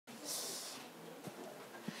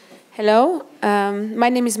Hello, my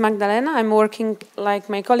name is Magdalena. I'm working, like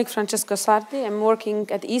my colleague Francesco Sarti, I'm working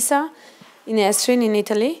at ESA in Estrin in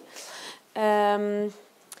Italy.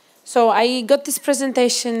 So I got this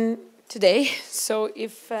presentation today, so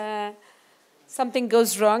if something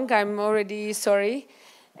goes wrong, I'm already sorry.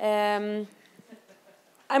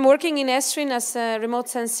 I'm working in Estrin as a remote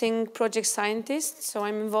sensing project scientist, so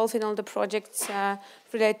I'm involved in all the projects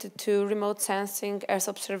related to remote sensing, Earth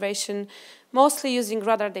observation, mostly using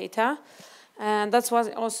radar data. And that's why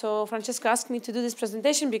also Francesco asked me to do this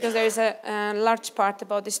presentation, because there is a large part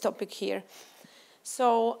about this topic here.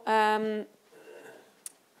 So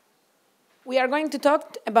we are going to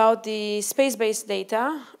talk about the space-based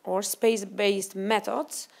data or space-based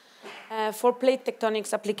methods for plate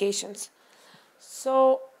tectonics applications.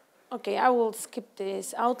 So, okay, I will skip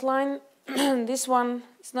this outline. This one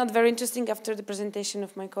is not very interesting after the presentation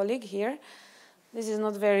of my colleague here. This is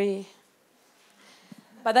not very...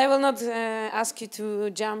 But I will not ask you to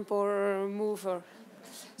jump or move.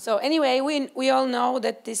 So anyway, we all know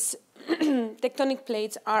that these tectonic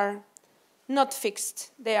plates are not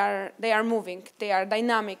fixed. They are moving. They are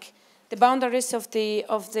dynamic. The boundaries of the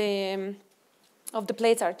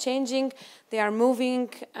plates are changing. They are moving,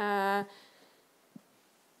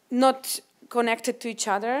 not connected to each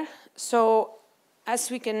other. So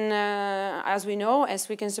as we know, as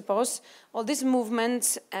we can suppose, all these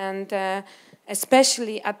movements and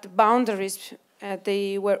especially at the boundaries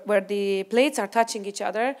where the plates are touching each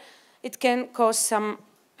other, it can cause some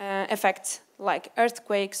effects like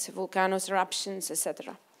earthquakes, volcanoes, eruptions,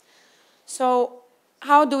 etc. So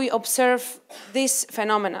how do we observe these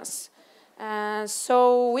phenomena?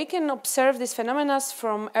 So we can observe these phenomena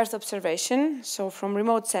from Earth observation, so from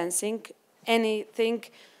remote sensing, anything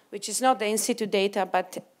which is not the in situ data,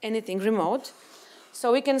 but anything remote.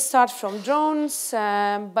 So we can start from drones,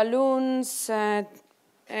 balloons,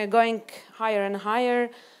 going higher and higher,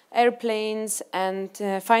 airplanes, and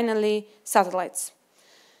finally satellites.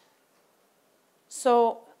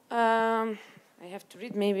 So I have to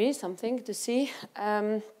read maybe something to see.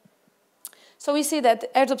 So we see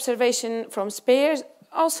that Earth observation from space,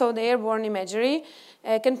 also the airborne imagery,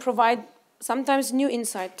 can provide sometimes new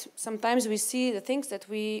insight. Sometimes we see the things that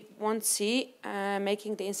we won't see,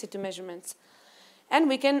 making the in situ measurements. And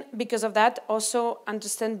we can, because of that, also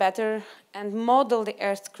understand better and model the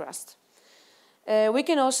Earth crust. We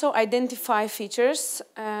can also identify features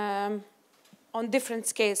on different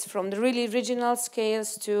scales, from the really regional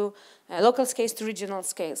scales to local scales to regional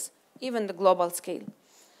scales, even the global scale.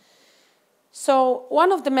 So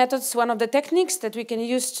one of the methods, one of the techniques that we can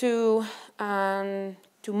use to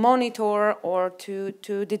monitor or to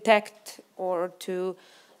detect or to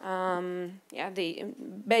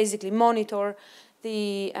basically monitor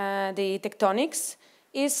the tectonics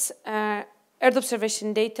is Earth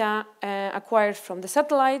observation data acquired from the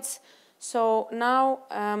satellites. So now,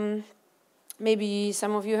 maybe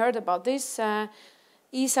some of you heard about this.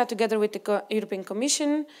 ESA, together with the European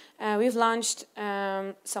Commission, we've launched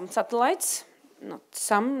some satellites. Not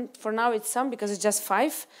some, for now it's some because it's just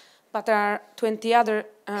 5, but there are 20 other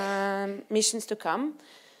missions to come.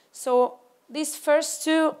 So these first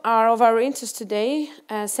 2 are of our interest today.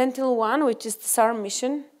 Sentinel-1, which is the SAR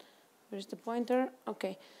mission. Where's the pointer?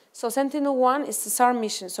 Okay. So Sentinel-1 is the SAR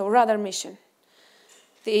mission, so radar mission.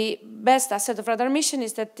 The best asset of radar mission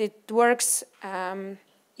is that it works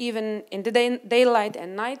even in the daylight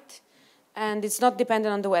and night, and it's not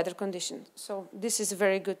dependent on the weather conditions. So this is a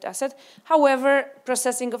very good asset. However,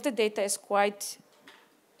 processing of the data is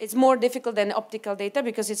it's more difficult than optical data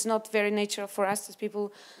because it's not very natural for us as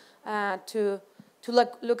people to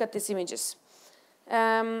look at these images.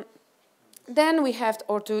 Then we have,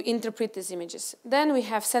 or to interpret these images. Then we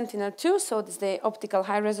have Sentinel-2, so this is the optical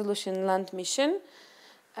high-resolution land mission.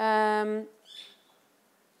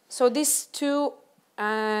 So these 2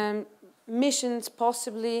 missions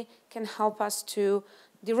possibly can help us to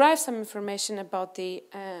derive some information about the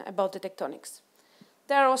tectonics.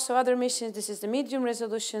 There are also other missions. This is the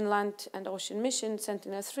medium-resolution land and ocean mission,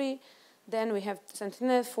 Sentinel-3. Then we have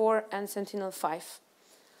Sentinel-4 and Sentinel-5.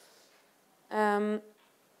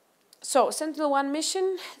 So Sentinel-1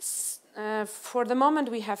 mission, for the moment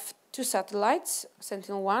we have 2 satellites,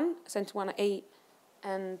 Sentinel-1, Sentinel-1A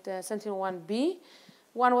and Sentinel-1B.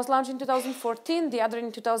 One was launched in 2014, the other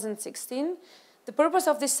in 2016. The purpose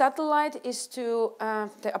of this satellite is to,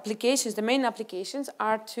 the main applications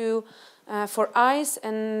are for ice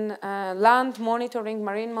and land monitoring,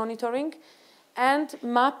 marine monitoring, and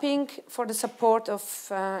mapping for the support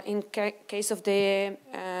of, in case of the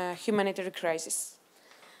humanitarian crisis.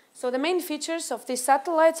 So the main features of these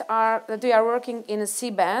satellites are that they are working in a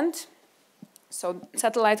C-band, So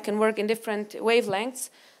satellite can work in different wavelengths.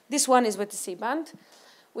 This one is with the C-band.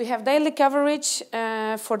 We have daily coverage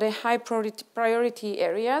for the high priority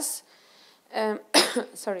areas.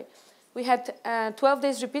 Sorry. We had 12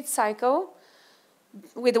 days repeat cycle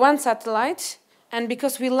with one satellite, and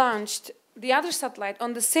because we launched the other satellite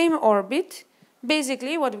on the same orbit,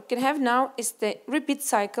 basically what we can have now is the repeat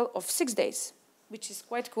cycle of 6 days, which is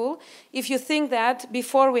quite cool if you think that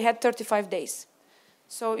before we had 35 days.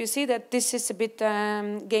 So you see that this is a bit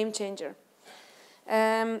game changer.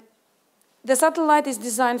 The satellite is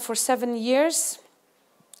designed for 7 years,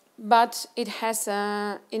 but it has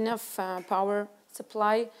enough power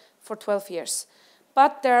supply for 12 years.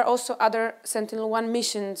 But there are also other Sentinel-1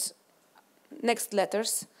 missions, next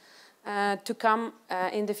letters, to come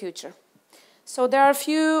in the future. So there are a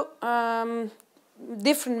few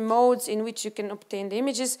different modes in which you can obtain the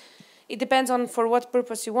images. It depends on for what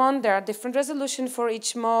purpose you want. There are different resolutions for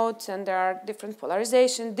each mode, and there are different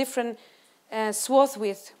polarization, different swath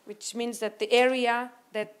width, which means that the area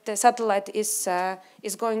that the satellite is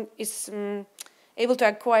able to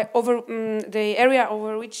acquire over the area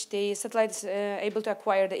over which the satellite is able to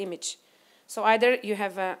acquire the image. So either you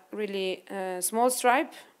have a really small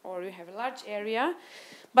stripe or you have a large area,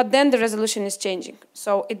 but then the resolution is changing.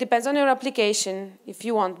 So it depends on your application if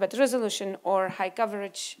you want better resolution or high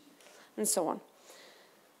coverage and so on.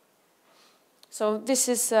 So this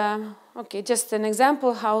is okay, just an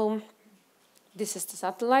example how this is the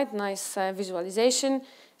satellite, nice visualization,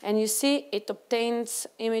 and you see it obtains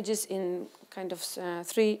images in kind of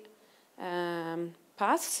 3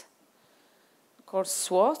 paths, called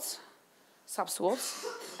swaths, subswaths,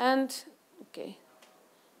 and okay,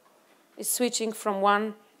 it's switching from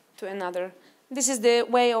one to another. This is the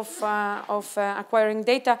way of acquiring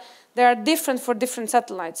data. They are different for different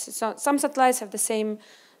satellites. So some satellites have the same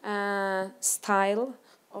style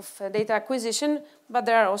of data acquisition, but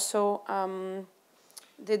there are also,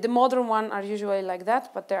 the modern ones are usually like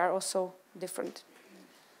that, but they are also different.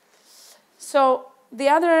 So the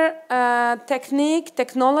other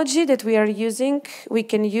technology that we are using, we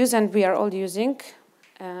can use and we are all using,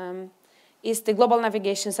 is the Global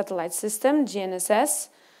Navigation Satellite System, GNSS.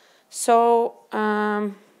 So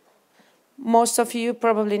most of you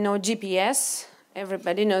probably know GPS.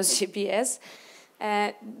 Everybody knows GPS.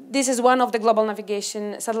 This is one of the global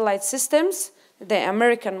navigation satellite systems, the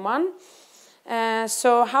American one.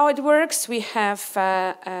 So how it works, we have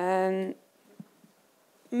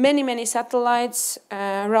many satellites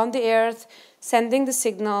around the Earth sending the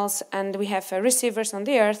signals, and we have receivers on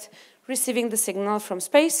the Earth receiving the signal from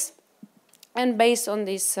space. And based on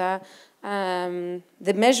this, the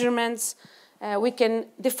measurements, we can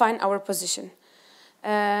define our position.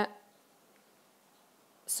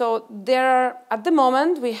 So there are, at the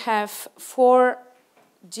moment, we have 4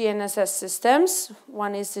 GNSS systems.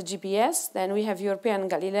 One is the GPS, then we have European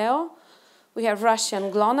Galileo, we have Russian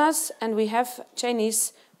GLONASS, and we have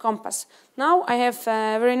Chinese Compass. Now I have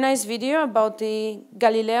a very nice video about the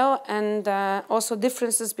Galileo and also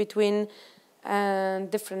differences between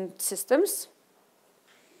different systems.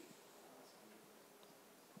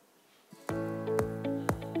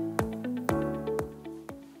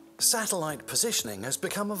 Satellite positioning has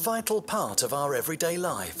become a vital part of our everyday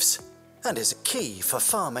lives and is a key for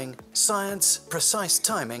farming, science, precise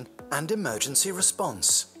timing and emergency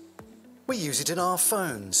response. We use it in our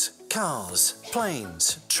phones, cars,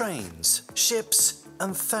 planes, trains, ships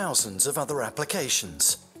and thousands of other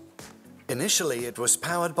applications. Initially it was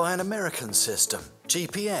powered by an American system,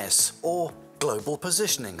 GPS or Global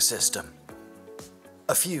Positioning System.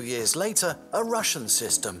 A few years later, a Russian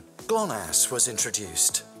system, GLONASS, was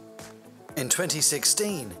introduced. In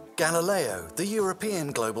 2016, Galileo, the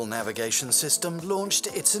European Global Navigation System, launched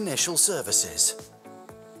its initial services.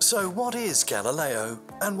 So what is Galileo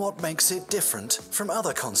and what makes it different from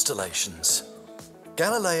other constellations?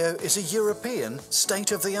 Galileo is a European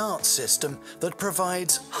state-of-the-art system that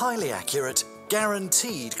provides highly accurate,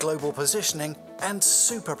 guaranteed global positioning and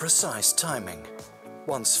super precise timing.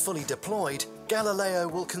 Once fully deployed, Galileo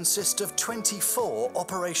will consist of 24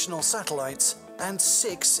 operational satellites and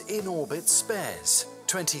 6 in-orbit spares,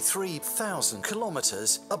 23,000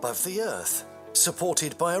 kilometers above the Earth,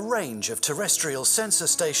 supported by a range of terrestrial sensor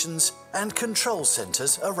stations and control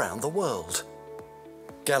centers around the world.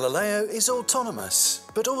 Galileo is autonomous,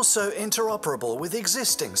 but also interoperable with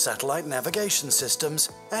existing satellite navigation systems,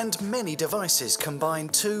 and many devices combine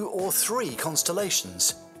 2 or 3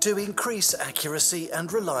 constellations to increase accuracy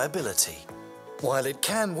and reliability. While it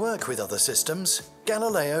can work with other systems,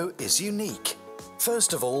 Galileo is unique.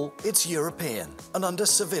 First of all, it's European and under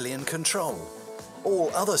civilian control.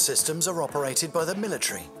 All other systems are operated by the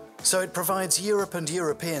military, so it provides Europe and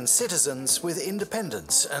European citizens with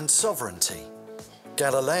independence and sovereignty.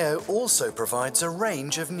 Galileo also provides a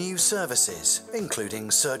range of new services, including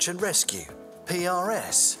search and rescue,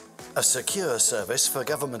 PRS, a secure service for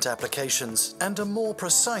government applications, and a more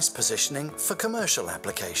precise positioning for commercial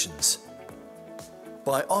applications.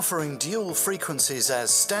 By offering dual frequencies as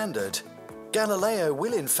standard, Galileo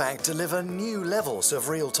will in fact deliver new levels of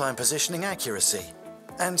real-time positioning accuracy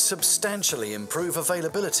and substantially improve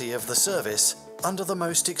availability of the service under the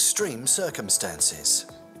most extreme circumstances.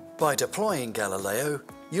 By deploying Galileo,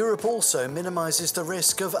 Europe also minimizes the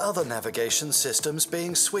risk of other navigation systems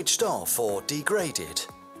being switched off or degraded.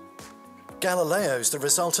 Galileo is the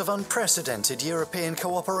result of unprecedented European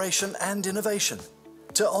cooperation and innovation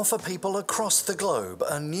to offer people across the globe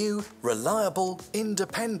a new, reliable,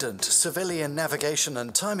 independent civilian navigation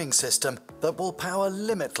and timing system that will power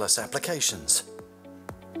limitless applications.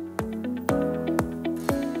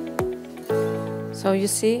 So you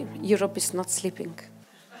see, Europe is not sleeping.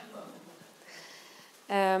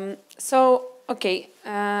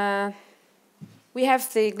 We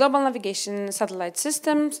have the global navigation satellite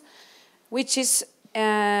systems, which is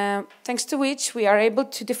thanks to which we are able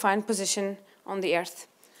to define position on the Earth.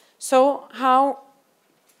 So how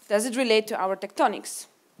does it relate to our tectonics?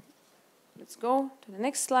 Let's go to the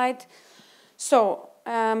next slide. So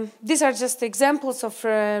these are just examples of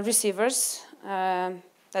receivers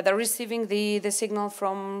that are receiving the signal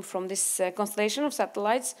from this constellation of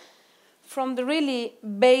satellites, from the really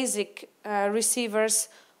basic receivers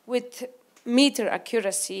with meter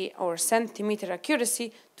accuracy or centimeter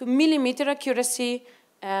accuracy to millimeter accuracy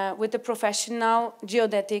with the professional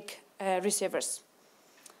geodetic receivers.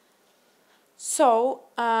 So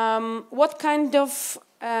what kind of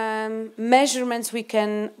measurements we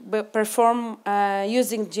can perform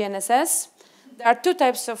using GNSS? There are two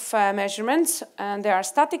types of measurements, and there are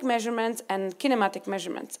static measurements and kinematic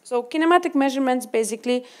measurements. So kinematic measurements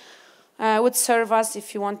basically would serve us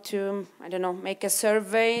if you want to, I don't know, make a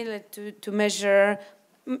survey to measure,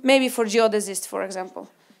 maybe for geodesists, for example.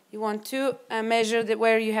 You want to measure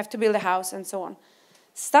where you have to build a house and so on.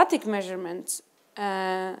 Static measurements,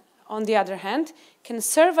 on the other hand, can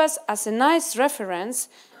serve us as a nice reference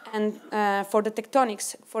and for the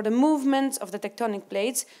tectonics, for the movements of the tectonic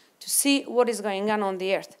plates, to see what is going on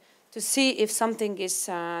the Earth, to see if something is,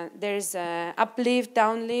 there is uplift,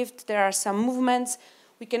 downlift, there are some movements.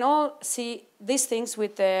 We can all see these things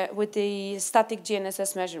with the static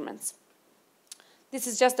GNSS measurements. This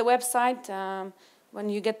is just a website. When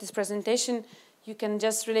you get this presentation, you can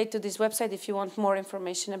just relate to this website if you want more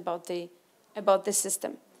information about the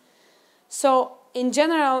system. So in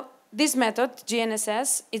general, this method,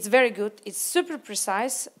 GNSS, it's very good. It's super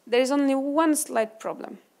precise. There is only one slight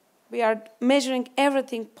problem. We are measuring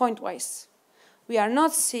everything point-wise. We are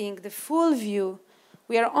not seeing the full view.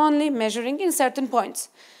 We are only measuring in certain points,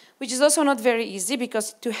 which is also not very easy,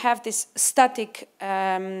 because to have this static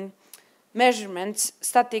measurements,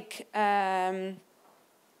 static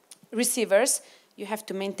receivers, you have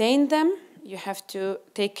to maintain them, you have to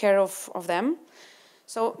take care of them.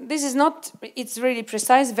 So this is not, it's really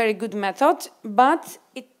precise, very good method, but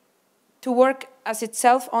to work as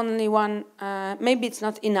itself, only one, maybe it's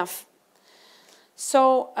not enough.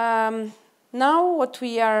 So now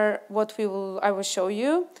I will show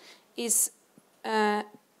you is a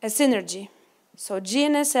synergy. So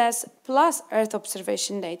GNSS plus Earth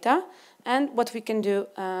observation data, and what we can do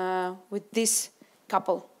with this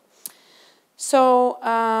couple. So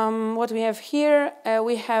what we have here,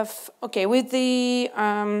 we have, okay, with the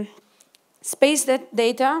space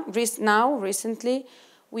data recently,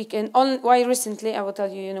 we can, why recently, I will tell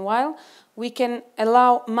you in a while, we can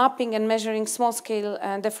allow mapping and measuring small-scale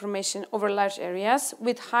deformation over large areas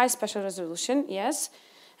with high spatial resolution, yes.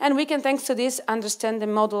 And we can, thanks to this, understand the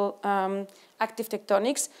model active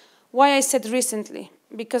tectonics. Why I said recently?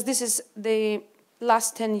 Because this is the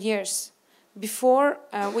last 10 years. Before,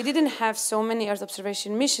 we didn't have so many Earth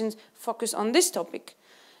observation missions focused on this topic.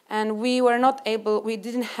 And we were not able, we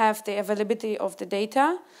didn't have the availability of the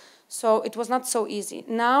data, so it was not so easy.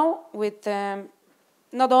 Now, with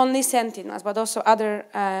not only Sentinels, but also other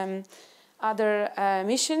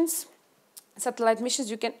missions, satellite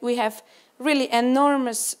missions, we have really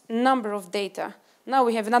enormous number of data. Now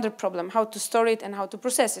we have another problem, how to store it and how to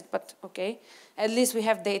process it, but okay, at least we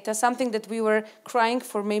have data, something that we were crying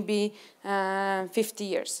for maybe 50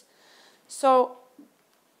 years. So,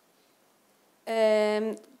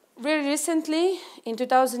 very recently, in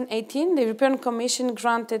 2018, the European Commission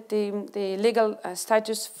granted the legal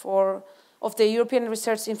status of the European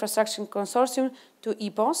Research Infrastructure Consortium to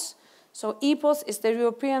EPOS. So EPOS is the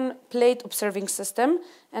European Plate Observing System,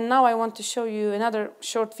 and now I want to show you another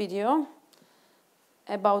short video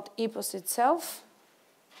about EPOS itself.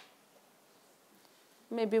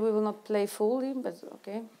 Maybe we will not play fully, but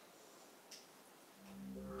okay.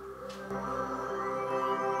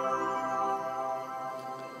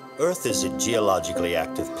 Earth is a geologically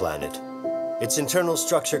active planet. Its internal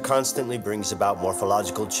structure constantly brings about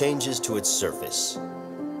morphological changes to its surface.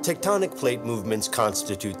 Tectonic plate movements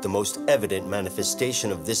constitute the most evident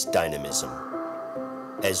manifestation of this dynamism.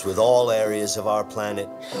 As with all areas of our planet,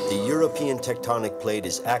 the European tectonic plate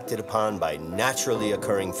is acted upon by naturally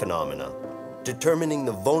occurring phenomena, determining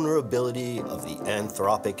the vulnerability of the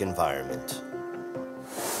anthropic environment.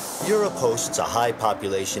 Europe hosts a high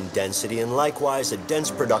population density and likewise a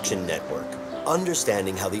dense production network.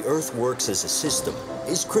 Understanding how the Earth works as a system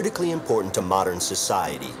is critically important to modern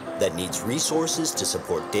society that needs resources to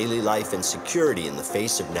support daily life and security in the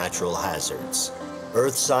face of natural hazards.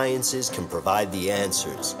 Earth sciences can provide the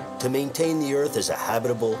answers to maintain the Earth as a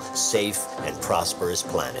habitable, safe, and prosperous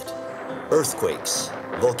planet. Earthquakes,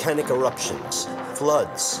 volcanic eruptions,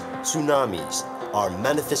 floods, tsunamis are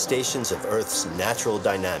manifestations of Earth's natural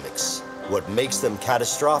dynamics. What makes them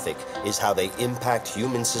catastrophic is how they impact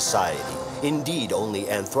human society. Indeed, only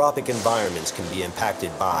anthropic environments can be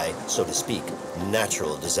impacted by, so to speak,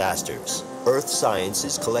 natural disasters. Earth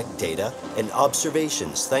sciences collect data and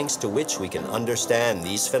observations thanks to which we can understand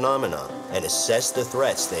these phenomena and assess the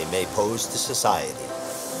threats they may pose to society.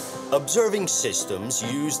 Observing systems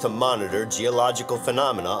used to monitor geological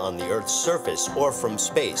phenomena on the Earth's surface or from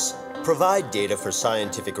space provide data for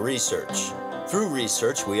scientific research. Through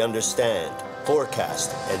research, we understand,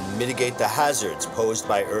 forecast, and mitigate the hazards posed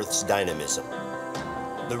by Earth's dynamism.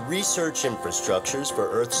 The research infrastructures for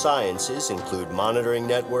Earth sciences include monitoring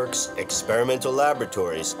networks, experimental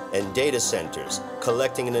laboratories, and data centers,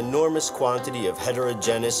 collecting an enormous quantity of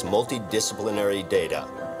heterogeneous multidisciplinary data,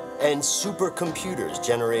 and supercomputers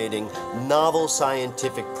generating novel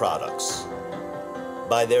scientific products.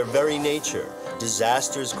 By their very nature,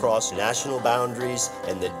 disasters cross national boundaries,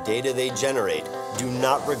 and the data they generate do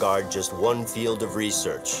not regard just one field of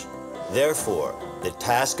research. Therefore, the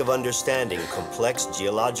task of understanding complex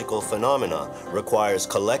geological phenomena requires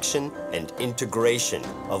collection and integration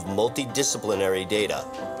of multidisciplinary data,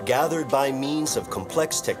 gathered by means of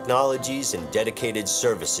complex technologies and dedicated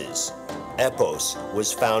services. EPOS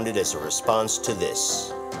was founded as a response to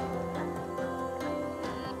this.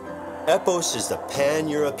 EPOS is the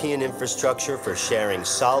pan-European infrastructure for sharing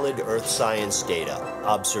solid Earth science data,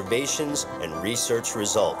 observations, and research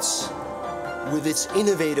results. With its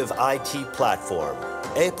innovative IT platform,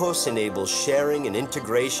 EPOS enables sharing and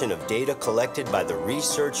integration of data collected by the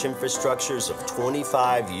research infrastructures of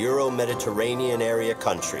 25 Euro-Mediterranean area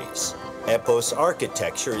countries. EPOS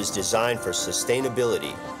architecture is designed for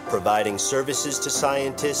sustainability, providing services to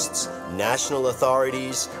scientists, national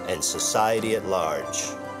authorities, and society at large.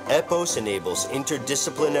 EPOS enables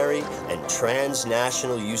interdisciplinary and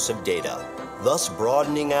transnational use of data, thus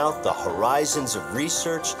broadening out the horizons of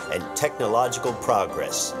research and technological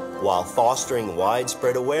progress, while fostering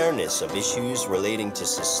widespread awareness of issues relating to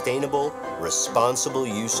sustainable, responsible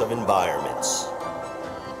use of environments.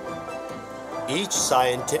 Each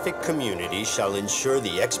scientific community shall ensure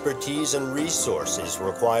the expertise and resources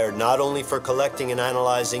required not only for collecting and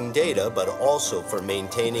analyzing data, but also for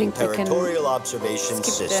maintaining territorial observation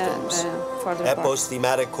systems. EPOS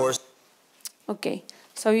thematic course. Okay,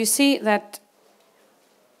 so you see that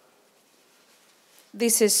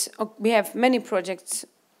this is, we have many projects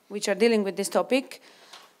which are dealing with this topic,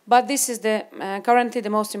 but this is the currently the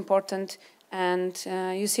most important. And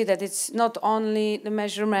you see that it's not only the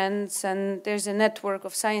measurements, and there's a network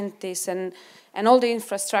of scientists and all the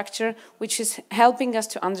infrastructure which is helping us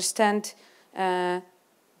to understand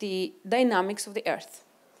the dynamics of the Earth.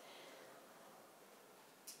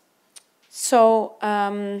 So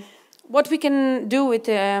what we can do with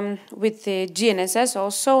the GNSS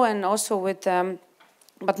also, and also with,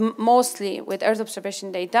 but mostly with Earth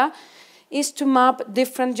observation data, is to map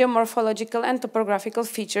different geomorphological and topographical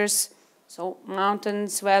features. So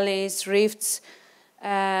mountains, valleys, rifts,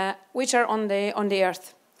 which are on the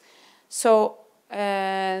Earth. So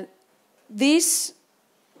this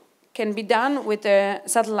can be done with the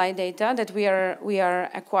satellite data that we are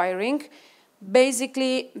acquiring.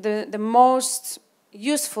 Basically, the most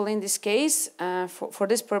useful in this case for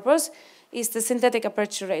this purpose is the synthetic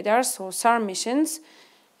aperture radar, so SAR missions,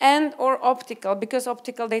 and or optical, because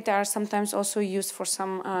optical data are sometimes also used for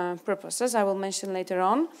some purposes I will mention later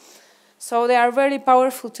on. So they are very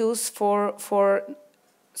powerful tools for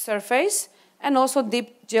surface and also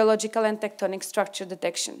deep geological and tectonic structure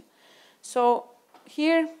detection. So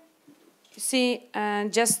here you see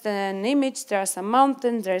just an image. There are some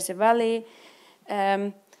mountains, there's a valley.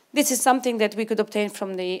 This is something that we could obtain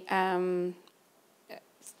from the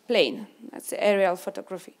plane. That's the aerial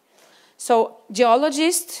photography. So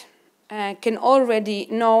geologists can already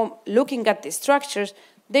know, looking at the structures,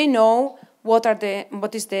 they know what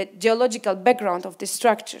is the geological background of the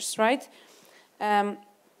structures, right?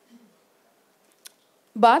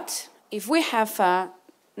 But if we have a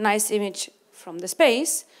nice image from the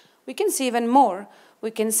space, we can see even more.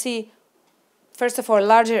 We can see, first of all, a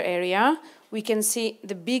larger area. We can see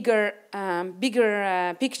the bigger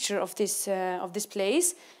picture of this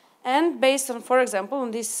place. And based on, for example,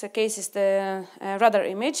 in this case is the radar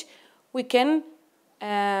image, we can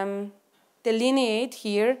delineate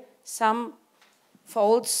here some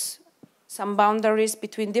faults, some boundaries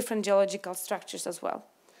between different geological structures as well.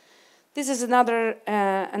 This is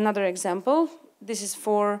another example. This is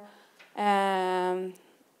for the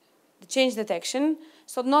change detection.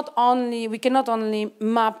 So we can not only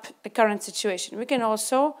map the current situation, we can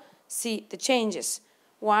also see the changes.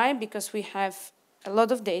 Why? Because we have a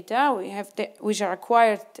lot of data which are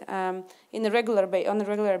acquired on a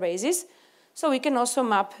regular basis, so we can also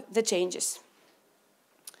map the changes.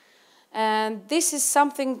 And this is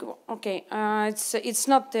something. Okay, it's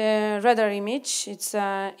not the radar image. It's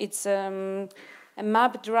a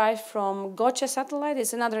map derived from Goce satellite.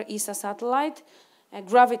 It's another ESA satellite, a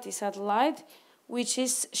gravity satellite, which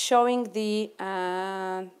is showing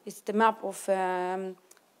it's the map of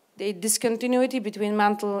the discontinuity between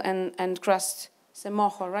mantle and crust. It's a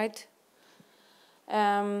mojo, right?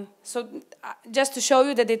 So just to show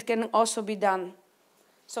you that it can also be done.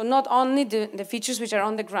 So not only the features which are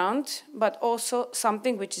on the ground, but also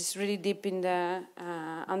something which is really deep in the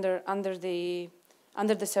under the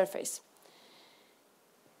surface.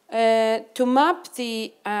 To map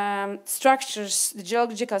the structures, the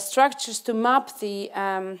geological structures, to map the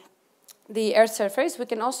Earth's surface, we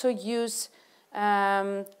can also use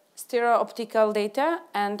stereo-optical data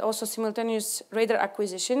and also simultaneous radar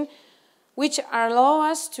acquisition, which allow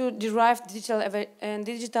us to derive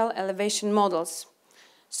digital elevation models.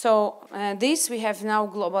 So this we have now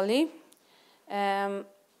globally.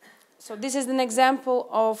 So this is an example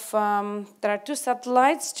of, there are two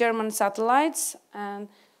satellites, German satellites, and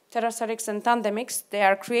TerraSARIX and Tandemix. They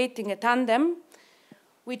are creating a tandem,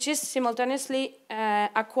 which is simultaneously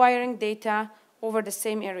acquiring data over the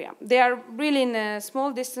same area. They are really in a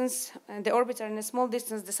small distance, the orbits are in a small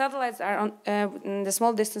distance, the satellites are in the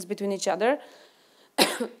small distance between each other.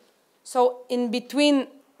 So in between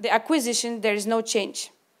the acquisition, there is no change,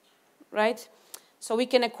 right? So we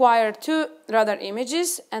can acquire two radar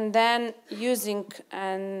images, and then using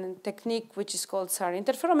a technique which is called SAR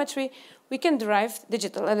interferometry, we can derive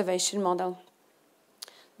digital elevation model.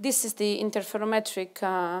 This is the interferometric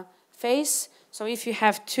phase. So if you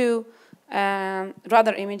have two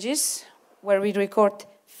radar images where we record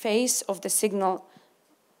phase of the signal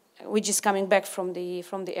which is coming back from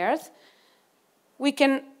the Earth, we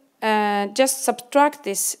can just subtract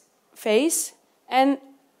this phase and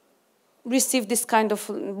receive this kind of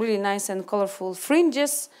really nice and colorful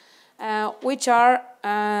fringes, which are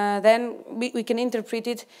then we can interpret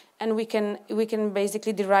it, and we can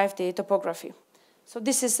basically derive the topography. So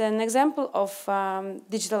this is an example of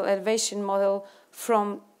digital elevation model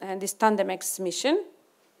from this Tandemix mission.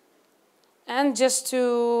 And just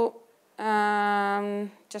to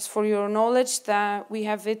just for your knowledge, that we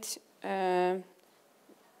have it.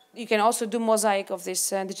 You can also do mosaic of this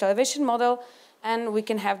digital elevation model, and we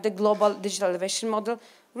can have the global digital elevation model,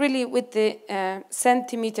 really with the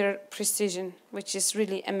centimeter precision, which is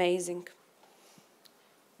really amazing.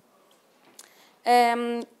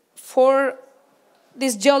 For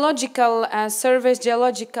this geological surveys,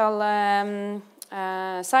 geological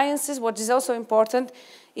sciences, what is also important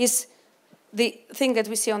is the thing that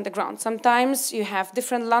we see on the ground. Sometimes you have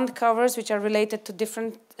different land covers which are related to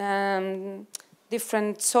different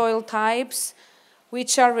soil types,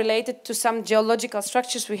 which are related to some geological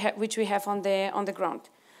structures which we have on the ground.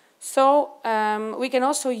 So we can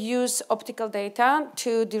also use optical data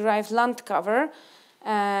to derive land cover.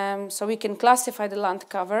 So we can classify the land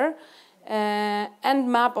cover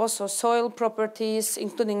and map also soil properties,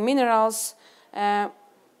 including minerals,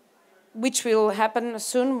 which will happen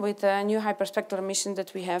soon with a new hyperspectral mission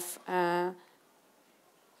that we have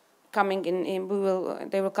coming in.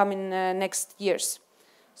 They will come in next years.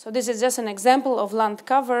 So this is just an example of land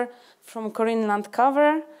cover from Corinne Land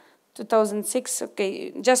Cover, 2006.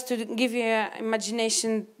 Okay, just to give you an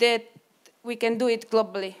imagination that we can do it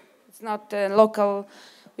globally. It's not local.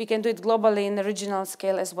 We can do it globally in the regional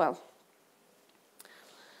scale as well.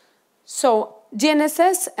 So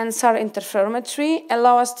GNSS and SAR interferometry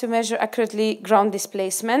allow us to measure accurately ground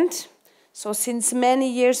displacement. So since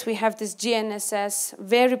many years we have this GNSS,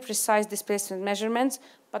 very precise displacement measurements,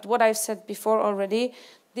 but what I've said before already,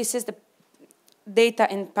 this is the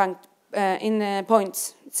data in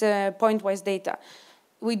points. It's point-wise data.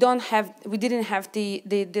 We didn't have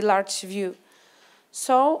the large view.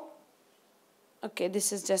 So, okay,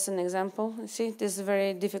 this is just an example. You see, this is a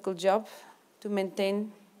very difficult job to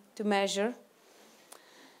maintain, to measure.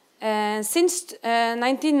 Since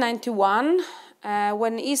 1991,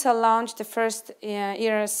 when ESA launched the first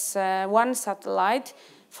ERS-1 satellite,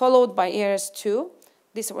 followed by ERS-2,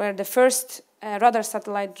 these were the first radar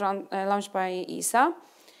satellite launched by ESA.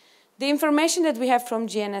 The information that we have from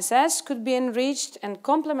GNSS could be enriched and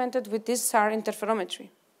complemented with this SAR interferometry,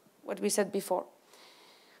 what we said before.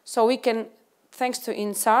 So we can, thanks to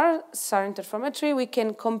SAR interferometry, we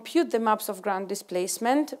can compute the maps of ground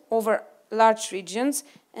displacement over large regions.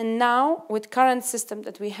 And now, with current system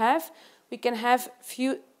that we have, we can have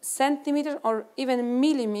few centimeter or even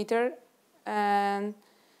millimeter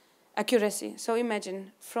accuracy. So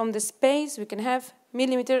imagine, from the space, we can have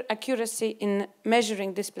millimeter accuracy in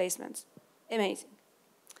measuring displacements. Amazing.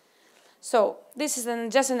 So this is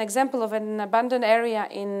just an example of an abandoned area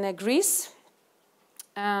in Greece.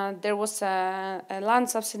 There was a land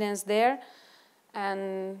subsidence there,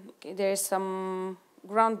 and okay, there is some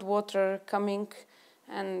groundwater coming,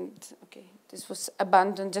 and okay, this was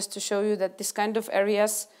abandoned just to show you that this kind of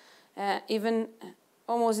areas, even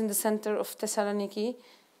almost in the center of Thessaloniki,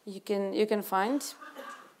 you can find.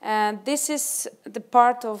 And this is the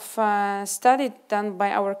part of study done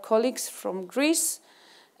by our colleagues from Greece.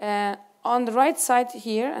 On the right side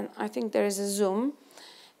here, and I think there is a zoom,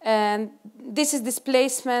 and this is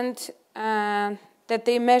displacement that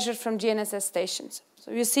they measured from GNSS stations. So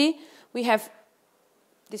you see, we have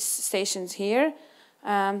these stations here.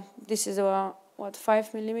 This is what,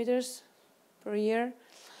 5 millimeters per year,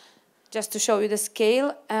 just to show you the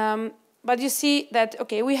scale. But you see that,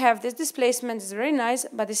 okay, we have this displacement, it's very nice,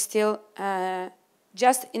 but it's still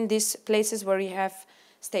just in these places where we have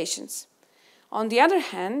stations. On the other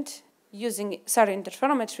hand, using SAR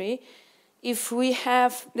interferometry, if we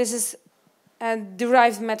have, this is a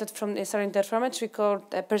derived method from the SAR interferometry called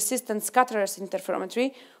persistent scatterers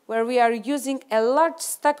interferometry, where we are using a large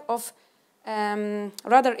stack of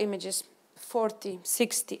radar images, 40,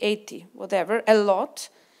 60, 80, whatever, a lot,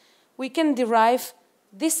 we can derive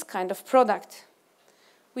this kind of product,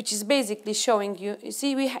 which is basically showing you, you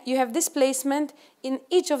see, you have displacement in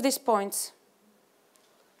each of these points.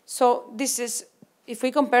 So this is, if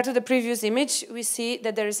we compare to the previous image, we see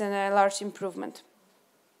that there is a large improvement.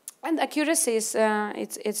 And accuracy is,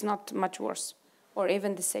 it's not much worse, or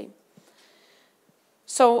even the same.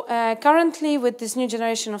 So currently, with this new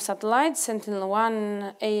generation of satellites,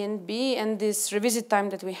 Sentinel-1, A and B, and this revisit time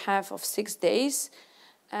that we have of 6 days,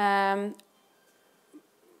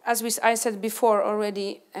 as I said before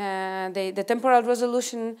already, the temporal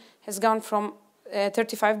resolution has gone from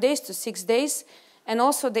 35 days to 6 days, and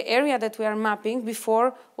also the area that we are mapping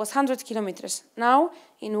before was 100 kilometers. Now,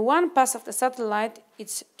 in one pass of the satellite,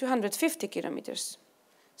 it's 250 kilometers.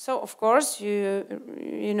 So, of course,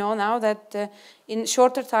 you know now that in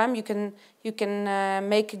shorter time you can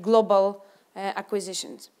make global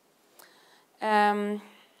acquisitions.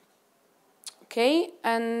 Okay,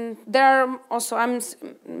 and there are also, I'm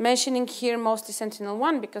mentioning here mostly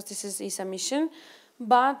Sentinel-1 because this is ESA mission,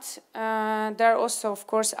 but there are also, of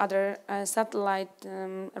course, other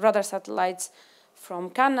radar satellites from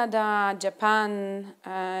Canada, Japan,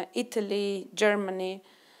 Italy, Germany,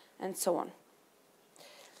 and so on.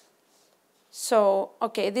 So,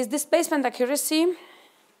 okay, this displacement accuracy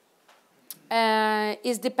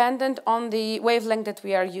is dependent on the wavelength that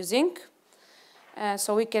we are using.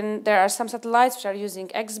 So there are some satellites which are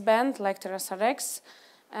using X-band, like TerraSAR-X,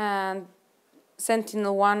 and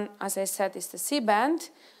Sentinel-1, as I said, is the C-band.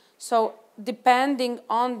 So depending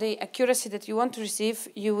on the accuracy that you want to receive,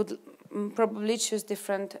 you would probably choose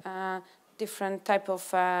different type of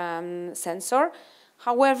sensor.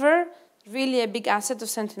 However, really a big asset of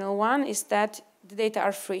Sentinel-1 is that the data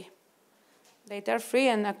are free. Data are free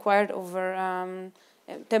and acquired over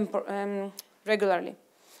regularly.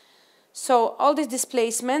 So all these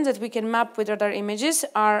displacements that we can map with radar images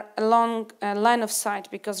are along a line of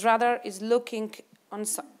sight, because radar is looking on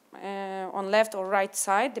left or right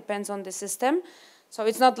side, depends on the system. So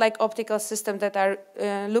it's not like optical systems that are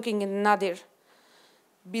looking in nadir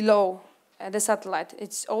below the satellite.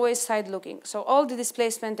 It's always side looking. So all the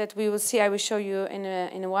displacement that we will see, I will show you in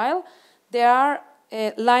a while, they are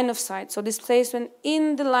line of sight. So displacement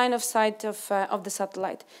in the line of sight of the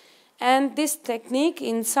satellite. And this technique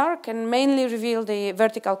in SAR can mainly reveal the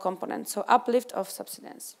vertical component, so uplift of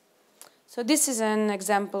subsidence. So this is an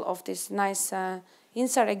example of this nice in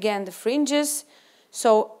SAR. Again, the fringes.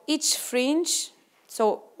 So each fringe,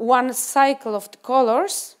 so one cycle of the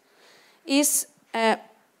colors is a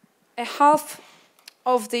half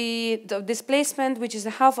of the displacement, which is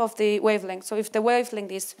a half of the wavelength. So if the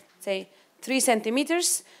wavelength is, say, 3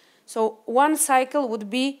 centimeters, so one cycle would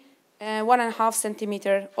be 1.5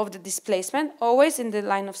 centimeter of the displacement, always in the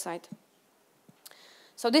line of sight.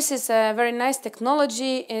 So this is a very nice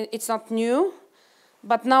technology. It's not new,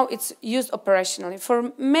 but now it's used operationally.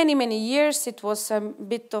 For many, many years, it was a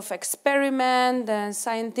bit of experiment and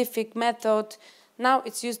scientific method. Now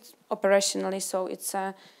it's used operationally, so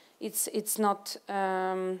it's not,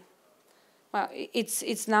 well,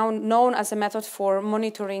 it's now known as a method for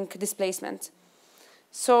monitoring displacement.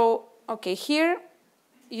 So, okay, here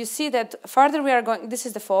you see that farther we are going, this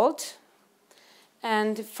is the fault,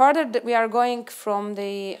 and farther that we are going from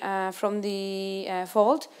the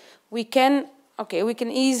fault, we can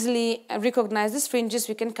easily recognize these fringes,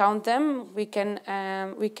 we can count them, we can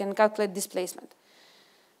calculate displacement.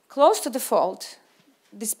 Close to the fault,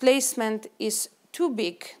 displacement is too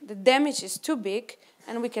big, the damage is too big,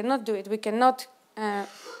 and we cannot do it. We cannot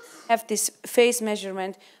have this phase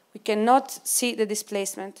measurement. We cannot see the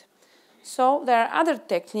displacement. So there are other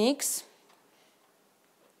techniques.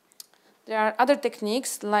 There are other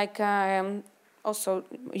techniques like also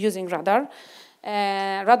using radar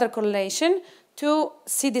correlation to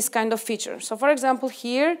see this kind of feature. So for example,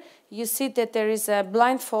 here you see that there is a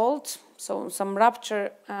blind fault, so some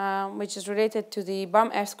rupture which is related to the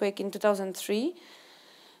BAM earthquake in 2003.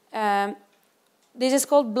 This is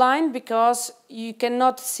called blind because you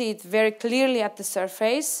cannot see it very clearly at the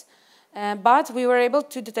surface, but we were able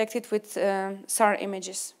to detect it with SAR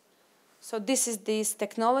images. So this is the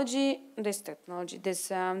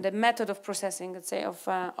method of processing, let's say,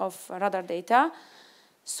 of radar data.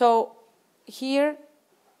 So here,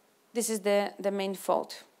 this is the main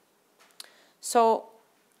fault. So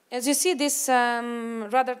as you see, this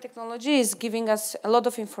radar technology is giving us a lot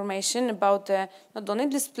of information about not only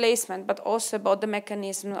displacement, but also about the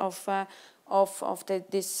mechanism of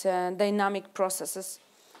these dynamic processes.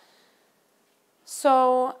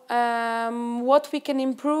 So what we can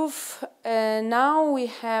improve now, we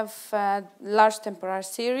have large temporal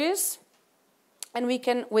series, and we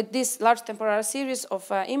can, with this large temporal series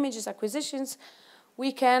of images acquisitions,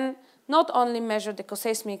 we can not only measure the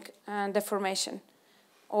coseismic deformation,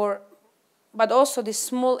 but also the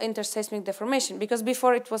small interseismic deformation, because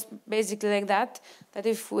before it was basically like that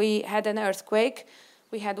if we had an earthquake,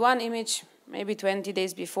 we had one image maybe 20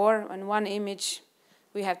 days before, and one image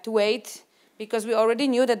we had to wait, because we already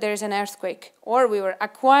knew that there is an earthquake, or we were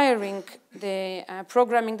acquiring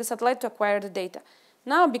programming the satellite to acquire the data.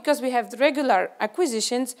 Now, because we have the regular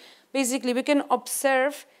acquisitions, basically we can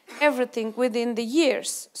observe everything within the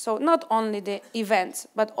years. So not only the events,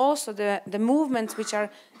 but also the movements which are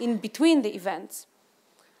in between the events.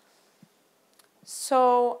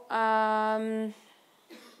 So,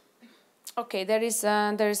 okay, there is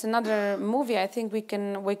another movie. I think we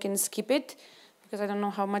can skip it, because I don't know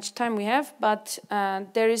how much time we have, but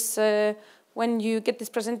there is, when you get this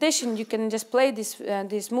presentation, you can just play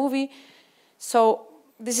this movie. So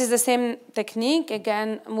this is the same technique,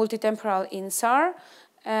 again, multitemporal in SAR,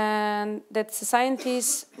 and that the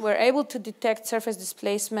scientists were able to detect surface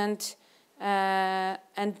displacement and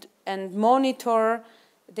monitor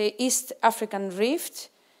the East African rift,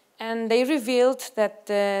 and they revealed that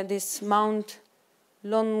this Mount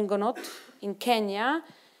Longonot in Kenya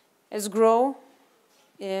has grown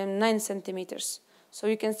 9 centimeters. So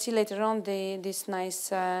you can see later on this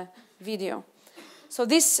nice video. So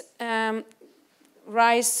this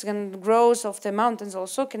rise and growth of the mountains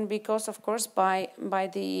also can be caused, of course, by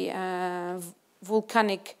the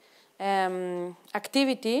volcanic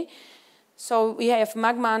activity. So we have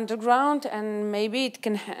magma underground, and maybe it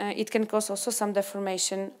can cause also some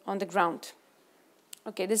deformation on the ground.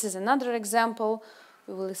 Okay, this is another example.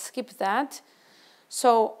 We will skip that.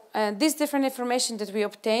 So this different information that we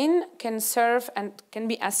obtain can serve and can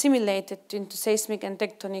be assimilated into seismic and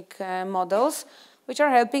tectonic models, which are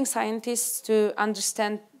helping scientists to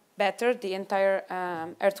understand better the entire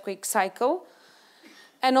earthquake cycle,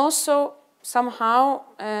 and also somehow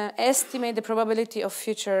estimate the probability of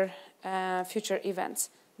future events.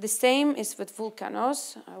 The same is with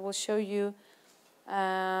volcanoes. I will show you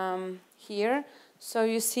here. So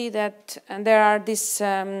you see that there are these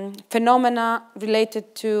phenomena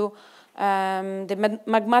related to the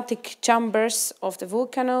magmatic chambers of the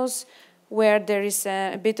volcanoes, where there is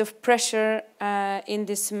a bit of pressure in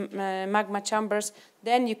these magma chambers,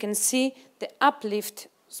 then you can see the uplift,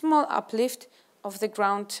 small uplift of the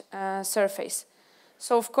ground surface.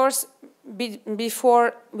 So of course,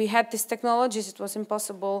 before we had these technologies, it was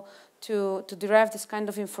impossible to derive this kind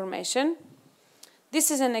of information.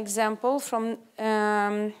 This is an example from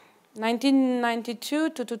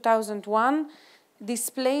 1992 to 2001,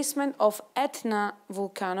 displacement of Etna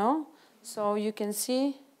volcano. So you can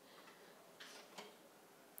see,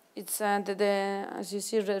 it's as you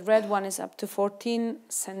see, the red one is up to 14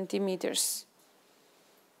 centimeters.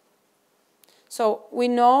 So we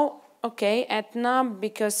know, okay, Etna,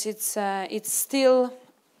 because it's still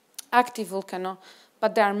active volcano,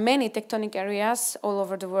 but there are many tectonic areas all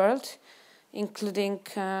over the world, including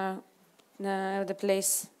the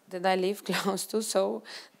place that I live close to, so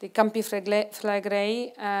the Campi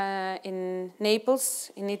Flegrei in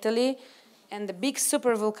Naples, in Italy, and the big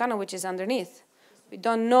super volcano which is underneath. We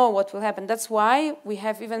don't know what will happen. That's why we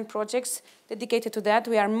have even projects dedicated to that.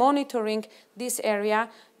 We are monitoring this area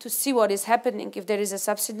to see what is happening. If there is a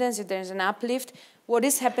subsidence, if there is an uplift, what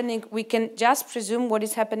is happening, we can just presume what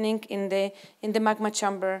is happening in the magma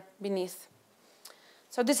chamber beneath.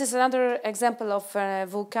 So this is another example of a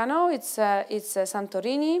volcano. It's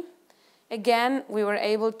Santorini. Again, we were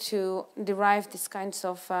able to derive this kind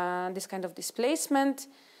of displacement.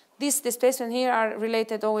 This displacement here are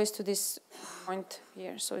related always to this point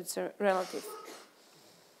here, so it's a relative.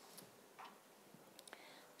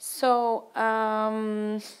 So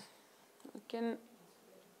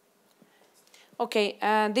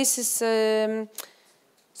this is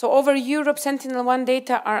so over Europe, Sentinel-1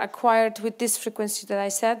 data are acquired with this frequency that I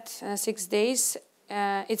said, 6 days.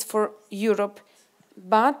 It's for Europe,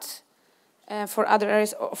 but for other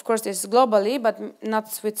areas, of course, this is globally, but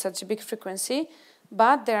not with such a big frequency.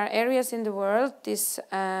 But there are areas in the world, these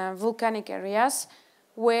volcanic areas,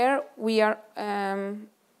 where we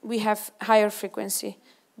have higher frequency,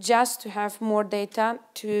 just to have more data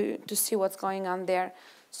to see what's going on there.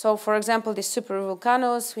 So, for example, the super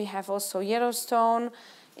volcanoes, we have also Yellowstone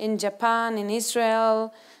in Japan, in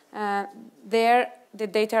Israel. There, the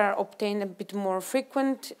data are obtained a bit more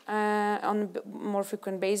frequent, on a more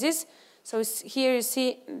frequent basis. So here you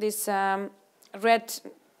see this red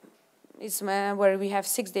is where we have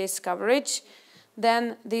 6 days coverage.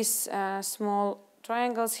 Then these small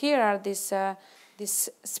triangles here are these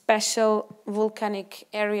special volcanic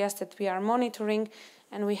areas that we are monitoring,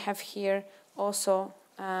 and we have here also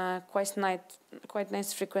quite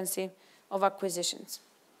nice frequency of acquisitions.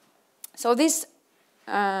 So these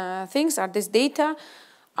things are, this data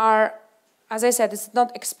are, as I said, it's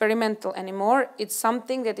not experimental anymore. It's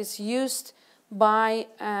something that is used by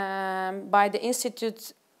the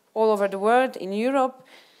institutes all over the world, in Europe,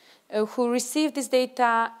 who receive this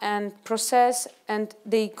data and process, and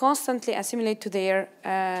they constantly assimilate to their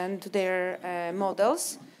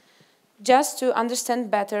models, just to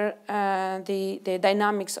understand better the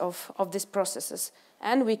dynamics of these processes.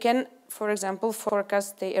 And we can, for example,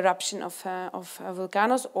 forecast the eruption of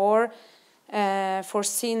volcanoes or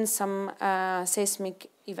foreseen some seismic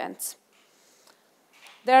events.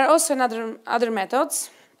 There are also other methods.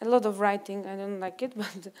 A lot of writing, I don't like it,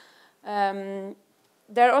 but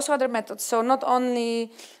there are also other methods. So not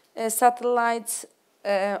only satellites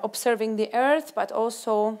observing the Earth, but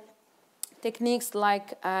also techniques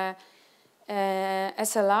like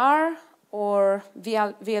SLR or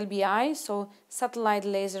VLBI, so satellite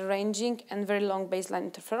laser ranging and very long baseline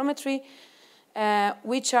interferometry,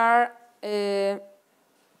 which are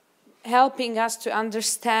helping us to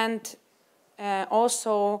understand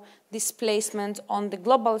also displacement on the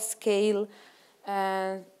global scale,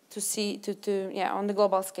 on the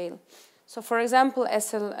global scale. So, for example,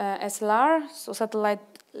 SLR, so satellite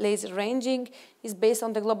laser ranging, is based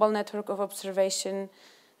on the global network of observation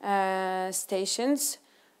stations,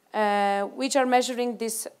 which are measuring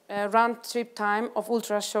this round-trip time of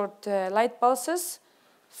ultra-short light pulses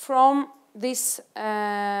from this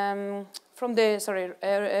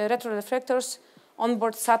retroreflectors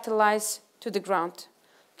onboard satellites to the ground.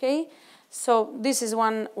 Okay, so this is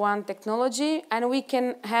one technology, and we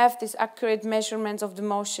can have these accurate measurements of the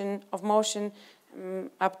motion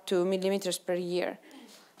up to millimeters per year.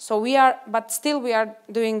 So but still we are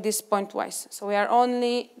doing this pointwise. So we are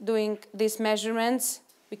only doing these measurements.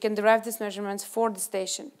 We can derive these measurements for the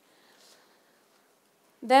station.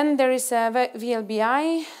 Then there is a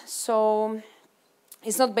VLBI. So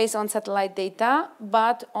it's not based on satellite data,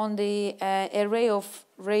 but on the array of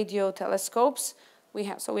radio telescopes. We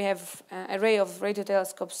have an array of radio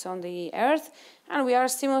telescopes on the Earth, and we are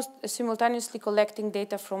simultaneously collecting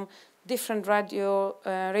data from different radio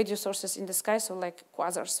sources in the sky, so like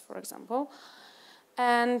quasars, for example.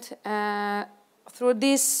 And through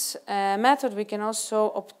this method, we can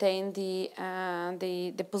also obtain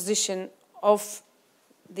the position of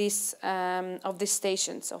these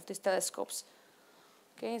stations, of these telescopes.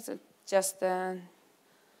 Okay, so just a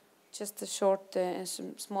short,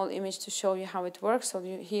 small image to show you how it works. So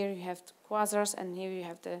here you have quasars, and here you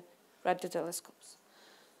have the radio telescopes.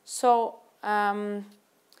 So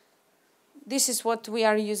this is what we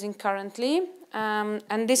are using currently,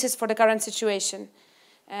 and this is for the current situation.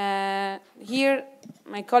 Here,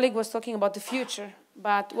 my colleague was talking about the future,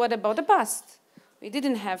 but what about the past? We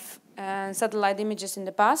didn't have satellite images in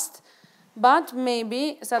the past, but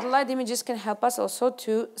maybe satellite images can help us also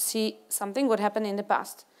to see something what happened in the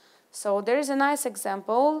past. So there is a nice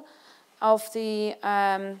example of the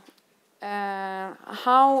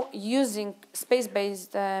how using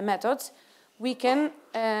space-based methods we can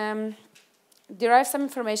derive some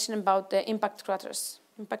information about the impact craters.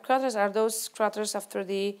 Impact craters are those craters after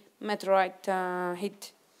the meteorite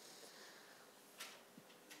hit.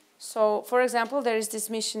 So, for example, there is this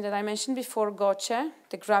mission that I mentioned before, GOCE,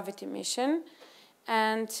 the gravity mission,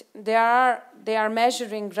 and they are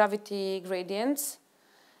measuring gravity gradients,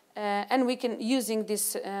 and we can, using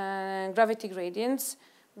these gravity gradients,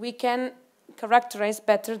 we can characterize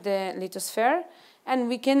better the lithosphere, and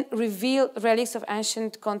we can reveal relics of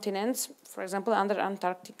ancient continents. For example, under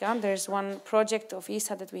Antarctica, there's one project of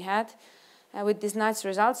ESA that we had with these nice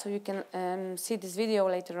results, so you can see this video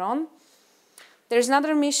later on. There's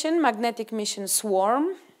another mission, magnetic mission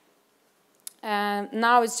SWARM.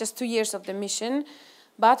 Now it's just 2 years of the mission,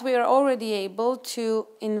 but we are already able to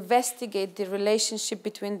investigate the relationship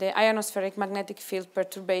between the ionospheric magnetic field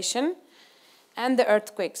perturbation and the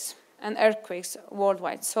earthquakes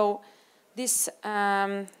worldwide. So these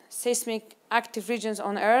seismic active regions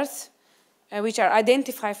on Earth, which are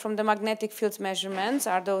identified from the magnetic field measurements,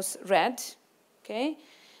 are those red, okay?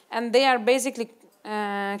 And they are basically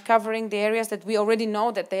covering the areas that we already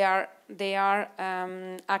know that they are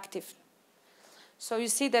active. So you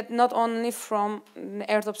see that not only from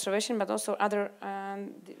Earth observation, but also other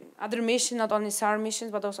missions, not only SAR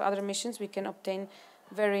missions, but also other missions, we can obtain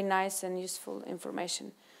very nice and useful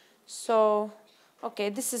information. So, okay,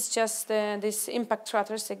 this is just these impact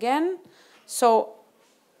craters again. So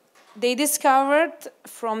they discovered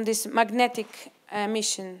from this magnetic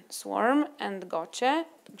mission SWARM and GOCE,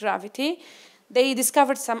 gravity, they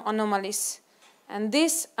discovered some anomalies. And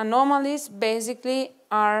these anomalies basically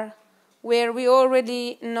are where we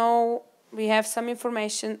already know, we have some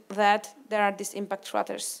information that there are these impact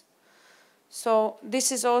craters. So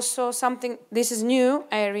this is also something, this is new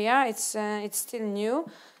area, it's still new,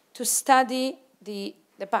 to study the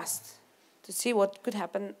past, to see what could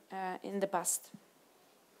happen in the past.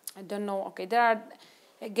 I don't know, okay, there are,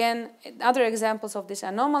 again, other examples of these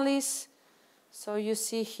anomalies. So you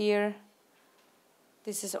see here,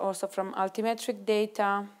 this is also from altimetric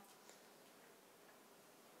data.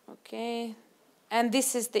 Okay, and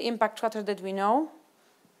this is the impact crater that we know.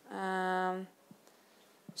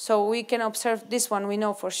 So we can observe this one, we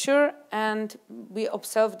know for sure, and we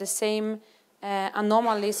observe the same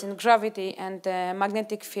anomalies in gravity and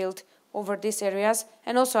magnetic field over these areas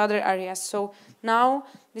and also other areas. So now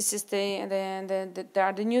this is there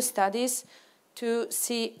are the new studies to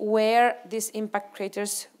see where these impact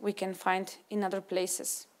craters we can find in other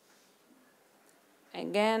places.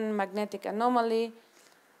 Again, magnetic anomaly.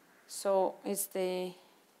 So it's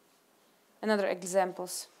another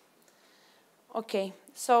examples. Okay,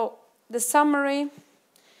 so the summary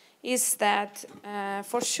is that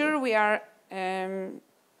for sure we are in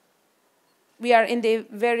the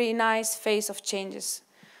very nice phase of changes.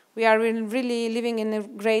 We are really living in a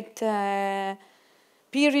great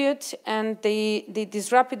period, and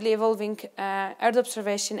this rapidly evolving Earth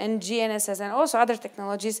observation and GNSS and also other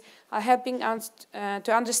technologies are helping us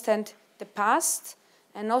to understand the past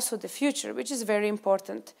and also the future, which is very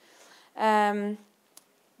important. There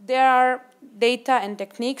are data and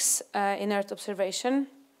techniques in Earth observation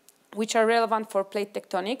which are relevant for plate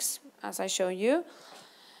tectonics, as I show you.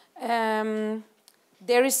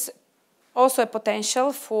 There is also a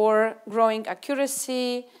potential for growing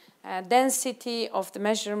accuracy, density of the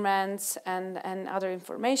measurements and other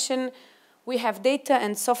information. We have data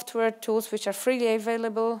and software tools which are freely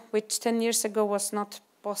available, which 10 years ago was not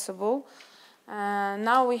possible.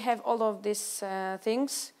 Now we have all of these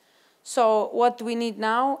things. So what we need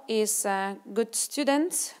now is good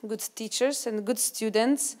students, good teachers, and good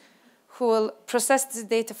students who will process this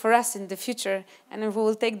data for us in the future and who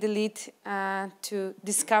will take the lead to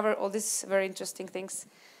discover all these very interesting things.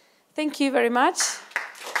 Thank you very much.